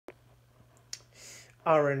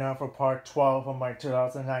Alright, now for part 12 of my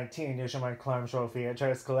 2019 edition of my Clamshell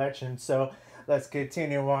VHS collection. So let's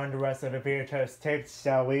continue on the rest of the VHS tapes,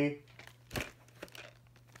 shall we?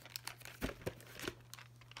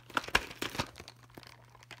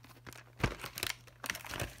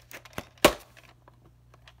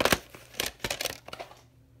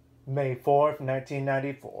 May 4th,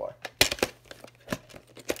 1994.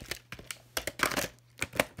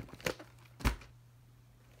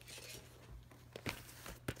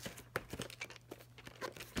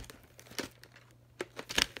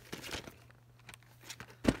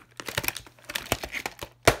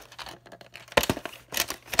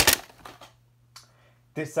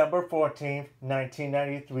 December 14th,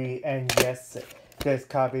 1993, and yes, this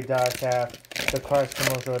copy does have the Cars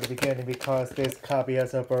commercial at the beginning because this copy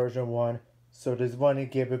has a version 1, so there's one to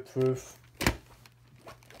give it proof.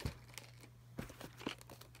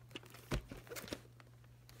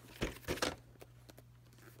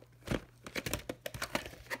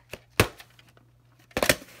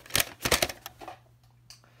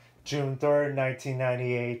 June 3rd,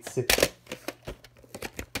 1998.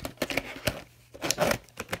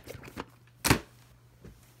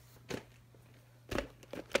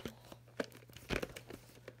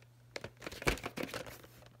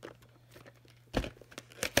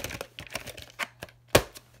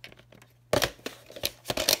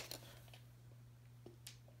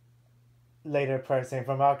 Later pressing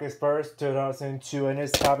from August 1st, 2002, and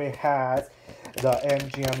this copy has the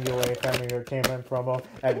MGM UA Family Entertainment promo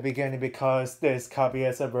at the beginning because this copy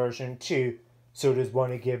has a version 2, so there's one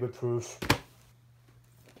to give it proof.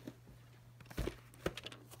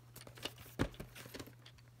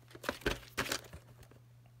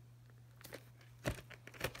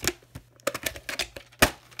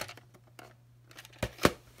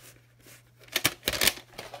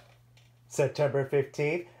 September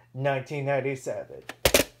 15th, 1997.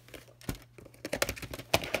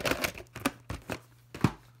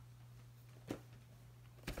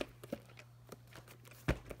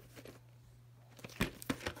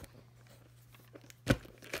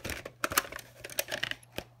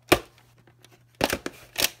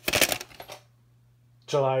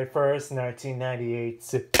 July 1st,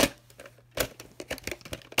 1998.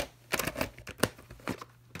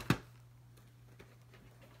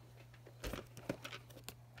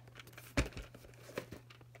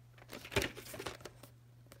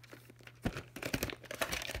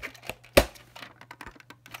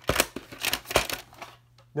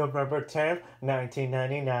 November 10th,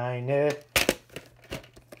 1999.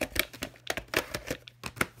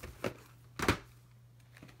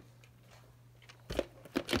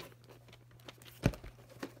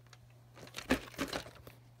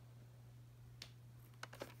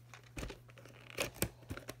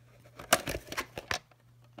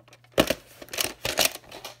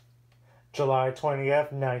 July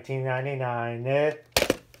 20th, 1999.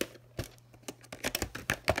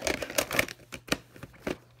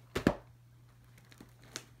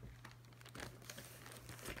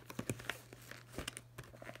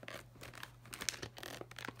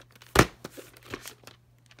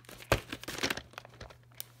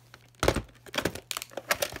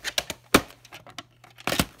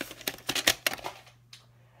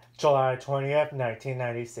 July 20th,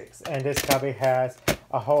 1996. And this copy has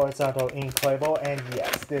a horizontal ink label, and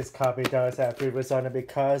yes, this copy does have previous on it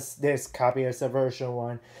because this copy is a version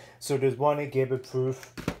 1, so there's one to give it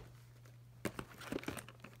proof.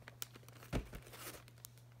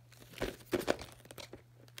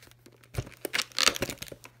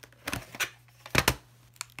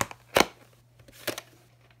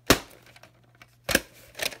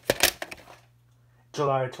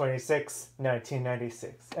 July 26,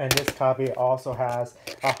 1996. And this copy also has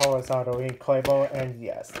a horizontal ink label, and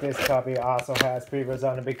yes, this copy also has previous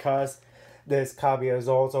on it because this copy is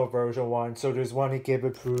also version 1, so there's one to give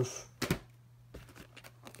it proof.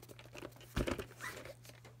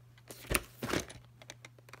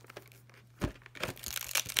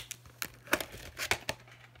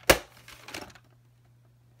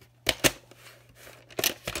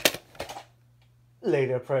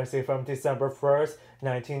 Later pressing from December 1st,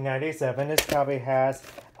 1997, this copy has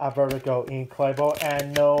a vertical ink label,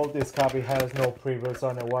 and no, this copy has no previous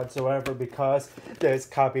on it whatsoever because this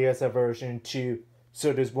copy has a version 2,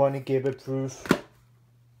 so there's one to give it proof.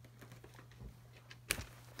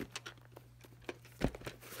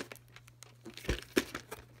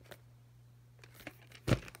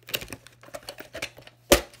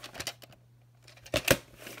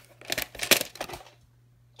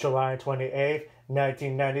 July 28th,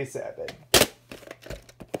 1997.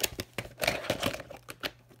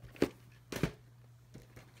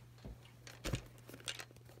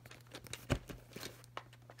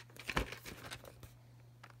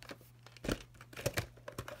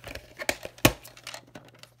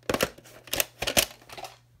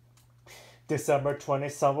 December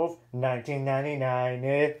 27th,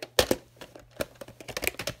 1999.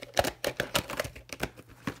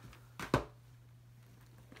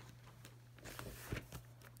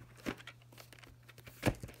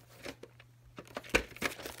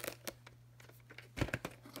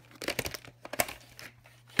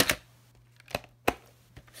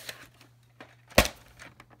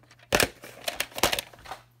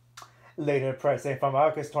 Later pressing from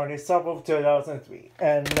August 27th, 2003.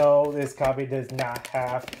 And no, this copy does not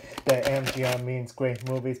have the MGM Means Great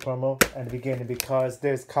Movies promo at the beginning because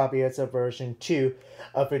this copy is a version 2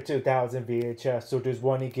 of the 2000 VHS, so there's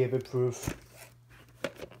one to give it proof.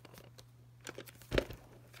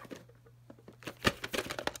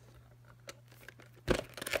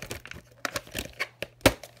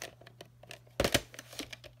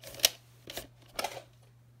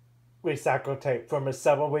 Recycled tape from the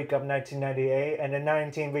 7th week of 1998 and the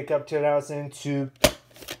 19th week of 2002.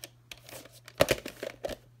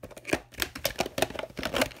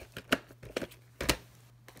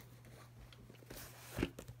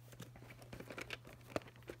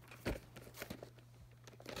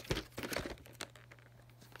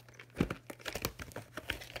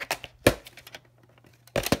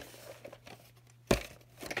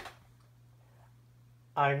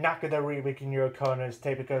 I'm not going to read Wiki Your Corners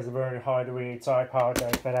tape because it's very hard to read, so I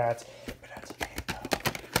apologize for that. But that's okay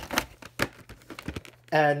though.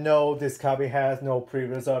 And no, this copy has no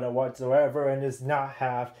previous on it whatsoever and does not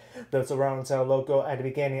have the surround sound logo at the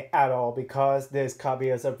beginning at all because this copy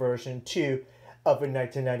is a version 2 of a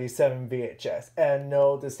 1997 VHS. And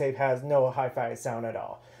no, this tape has no hi-fi sound at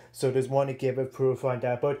all. So there's one to give it proof on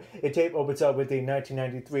that. But the tape opens up with the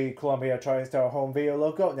 1993 Columbia TriStar home video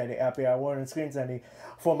logo, then the FBI warning screens, then the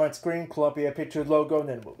format screen, Columbia Pictures logo, and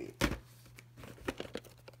then the movie.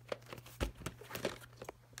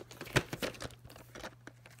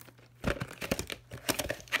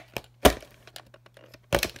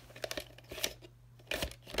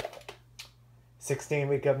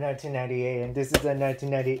 Week of 1998, and this is a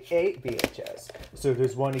 1998 VHS. So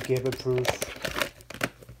there's one to give it proof.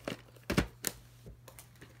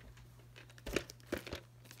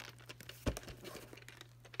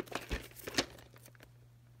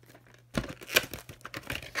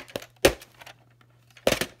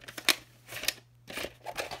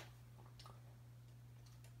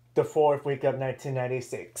 The 4th week of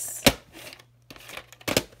 1996.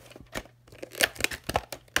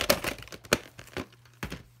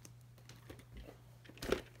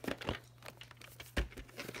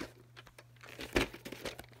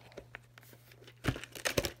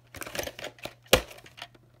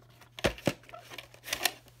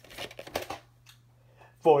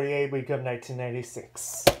 Week of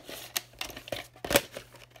 1996.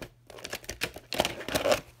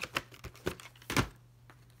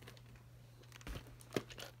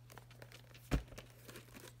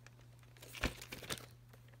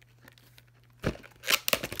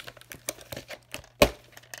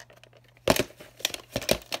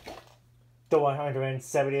 The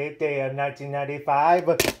 178th day of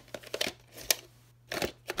 1995.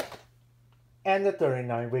 And the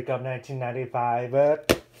 39th week of 1995.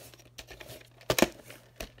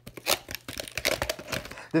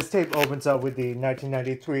 This tape opens up with the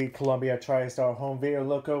 1993 Columbia TriStar home video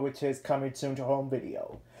logo, which is coming soon to home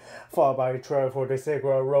video. Followed by a trailer for the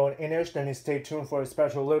sequel Rowan Inish, then stay tuned for a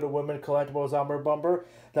special Little Women collectibles armor bumper,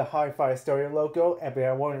 the Hi-Fi Stereo logo,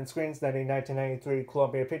 FBI warning screens, then the 1993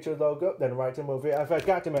 Columbia Pictures logo, then right to movie. I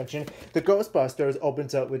forgot to mention, the Ghostbusters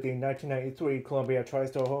opens up with the 1993 Columbia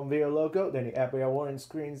TriStar home video logo, then the FBI warning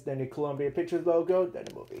screens, then the Columbia Pictures logo, then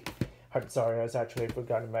the movie. I'm sorry, I was actually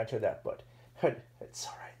forgot to mention that, but it's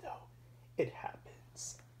alright though. It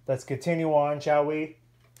happens. Let's continue on, shall we?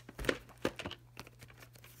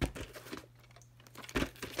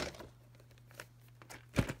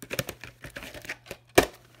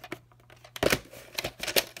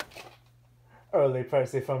 Early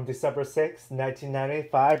pricing from December 6,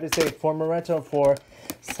 1995 is a former rental for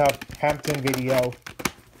Southampton Video.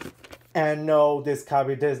 And no, this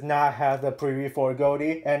copy does not have the preview for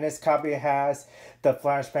Goldie, and this copy has the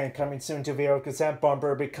flashbang coming soon to video cassette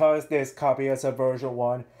bumper because this copy is a version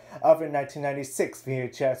 1 of a 1996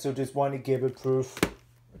 VHS, so just want to give it proof.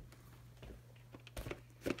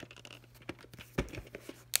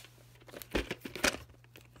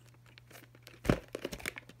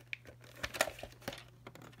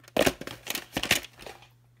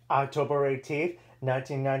 October 18th,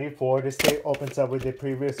 1994, this tape opens up with the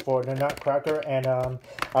previous for the Nutcracker and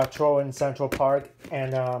Outro in Central Park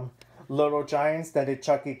and Little Giants, then the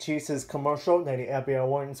Chuck E. Cheese's commercial, then the FBR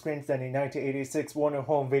Warren screens, then the 1986 Warner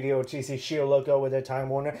Home Video GC Shield logo with the Time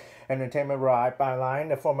Warner Entertainment Ride by line,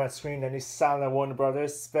 the format screen, then the silent Warner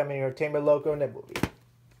Brothers Family Entertainment logo in the movie.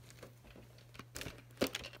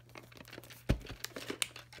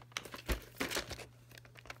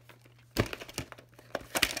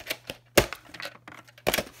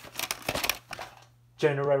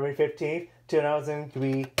 January 15th,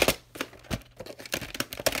 2003.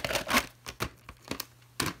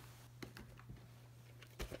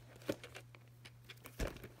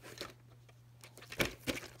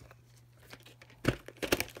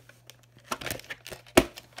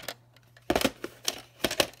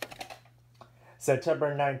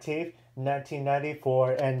 September 19th,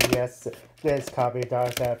 1994, and yes, this copy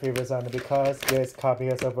does have previous on it because this copy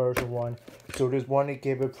has a version 1, so just want to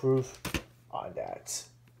give a proof on that.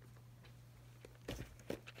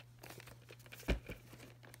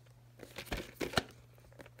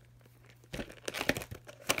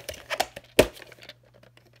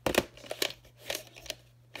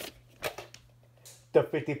 The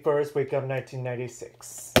 51st week of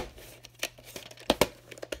 1996.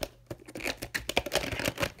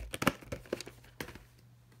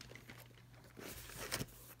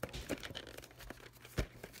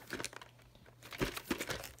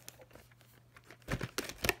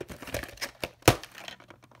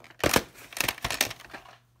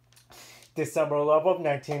 December 11th,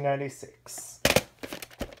 1996.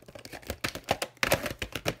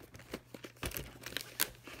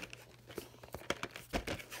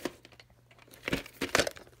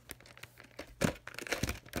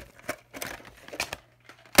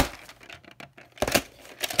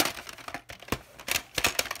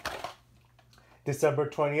 December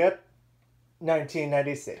 20th,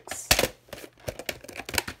 1996.